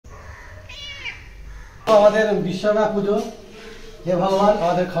আমাদের বিশ্বকর্মা পুজো हे भगवान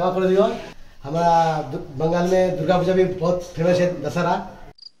আমাদের ক্ষমা করে দিও। हमारा बंगाल में दुर्गा पूजा भी बहुत फेमस है, Dussehra.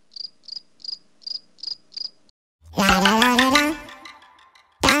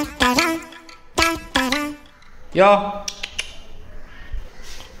 Ja.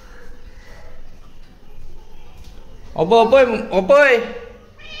 Oboy.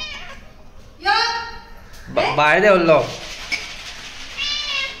 Ja. Beide Allah.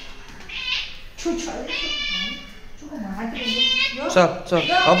 So.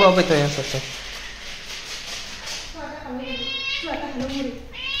 Oboy to yan so.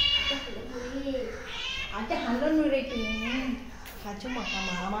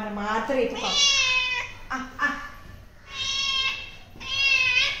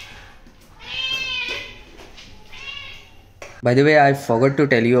 By the way, I forgot to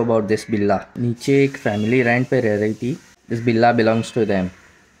tell you about this Billa. नीचे एक फैमिली रेंट पे रह रही थी. This Billa belongs to them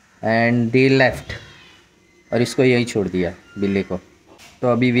and they left. और इसको यही छोड़ दिया बिल्ले को. तो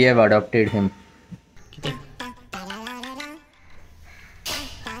अभी we have adopted him.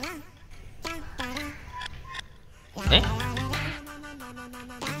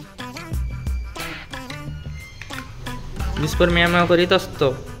 Whisper meow करीत असतो.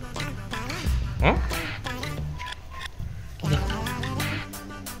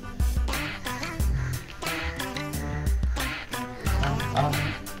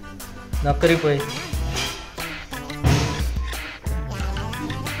 नकरी पोय.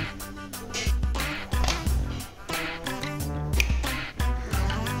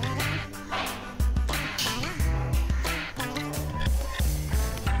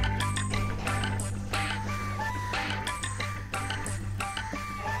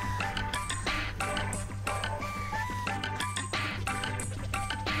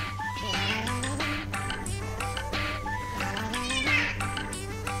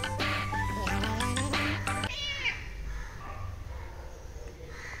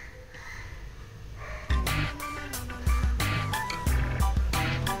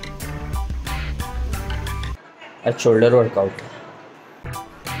 A shoulder workout.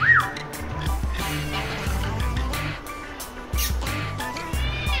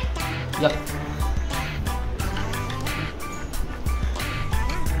 Yeah.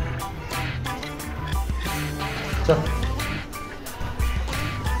 So.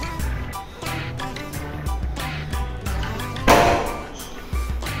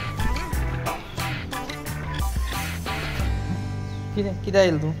 किती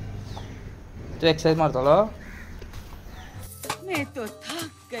येईल तू exercise मारताला.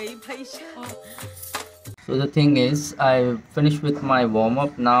 So the thing is, I finished with my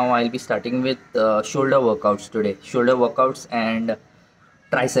warm-up. Now I'll be starting with shoulder workouts today. Shoulder workouts and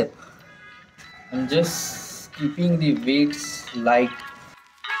tricep. I'm just keeping the weights light.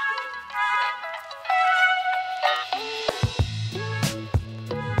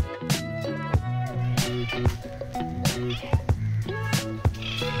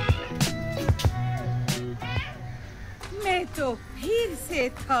 मैं तो फिर से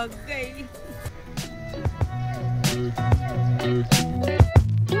थक गई.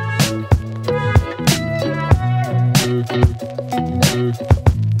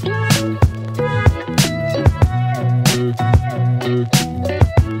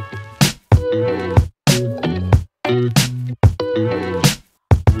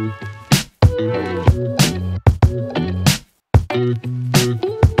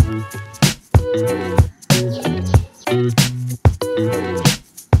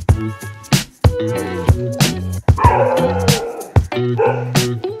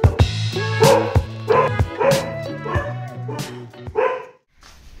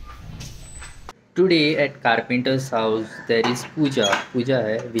 Today at carpenter's house there is पूजा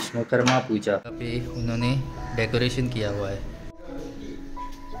है विश्वकर्मा पूजा पे उन्होंने decoration किया हुआ है.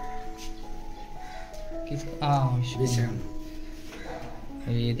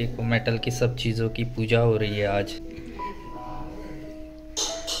 ये देखो मेटल की सब चीज़ों की पूजा हो रही है आज.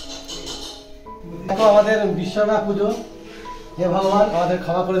 দেখো আমাদের বিশ্বকর্মা পুজো হে ভগবান আমাদের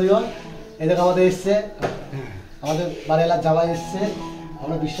ক্ষমা করে দিও। এই দেখো আমাদের এসছে আমাদের বাড়িওয়ালা জামাই এসছে,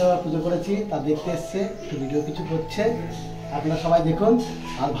 আমরা বিশ্বকর্মা পুজো করেছি তা দেখতে এসছে, একটু ভিডিও কিছু করছে, আপনারা সবাই দেখুন।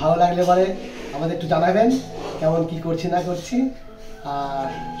 আর ভালো লাগলে পরে আমাদের একটু জানাবেন কেমন কি করছি না করছি। আর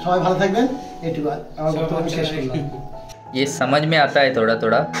সবাই ভালো থাকবেন, এইটুকু আমার বক্তব্য শেষ করলাম। ये समझ में आता है थोड़ा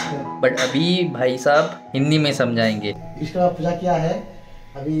थोड़ा, बट अभी भाई साहब हिंदी में समझाएंगे। विश्वकर्मा पूजा क्या है,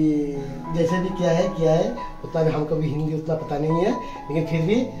 अभी जैसे भी क्या है उतना भी हमको भी हिंदी उतना पता नहीं है, लेकिन फिर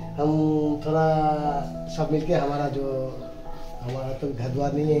भी हम थोड़ा सब मिलके हमारा तो घर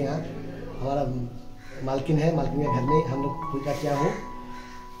द्वार नहीं है यहाँ, हमारा मालकिन है, मालकिन के घर में हम लोग पूजा किया हूँ,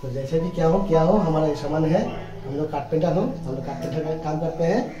 तो जैसे भी क्या हो हमारा ये सामान है। हम लोग कारपेंटर का काम करते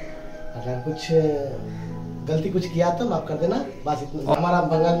हैं। अगर कुछ गलती कुछ किया तो माफ कर देना, बस इतना। हमारा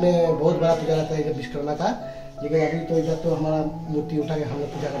बंगाल में बहुत बड़ा पूजा रहता है विश्वकर्मा का, लेकिन अभी तो इधर तो हमारा मूर्ति उठा के हम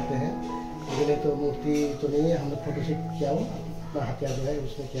लोग पूजा करते हैं। लेकिन तो मूर्ति तो नहीं है, हम लोग फोटो शूट किया हो, अपना हथियार जो है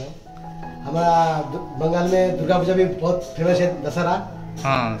उसमें किया हो। हमारा बंगाल में दुर्गा पूजा भी बहुत फेमस है, दशहरा।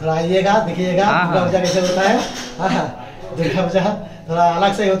 हाँ थोड़ा आइएगा देखिएगा दुर्गा पूजा कैसे होता है। हाँ, दुर्गा पूजा थोड़ा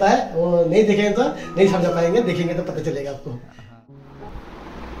अलग से ही होता है, वो नहीं देखेंगे तो नहीं समझ पाएंगे, देखेंगे तो पता चलेगा आपको।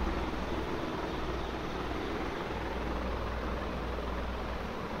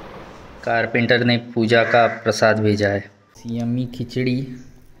 कारपेंटर ने पूजा का प्रसाद भेजा है, yummy khichdi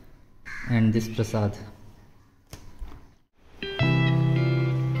and this Prasad.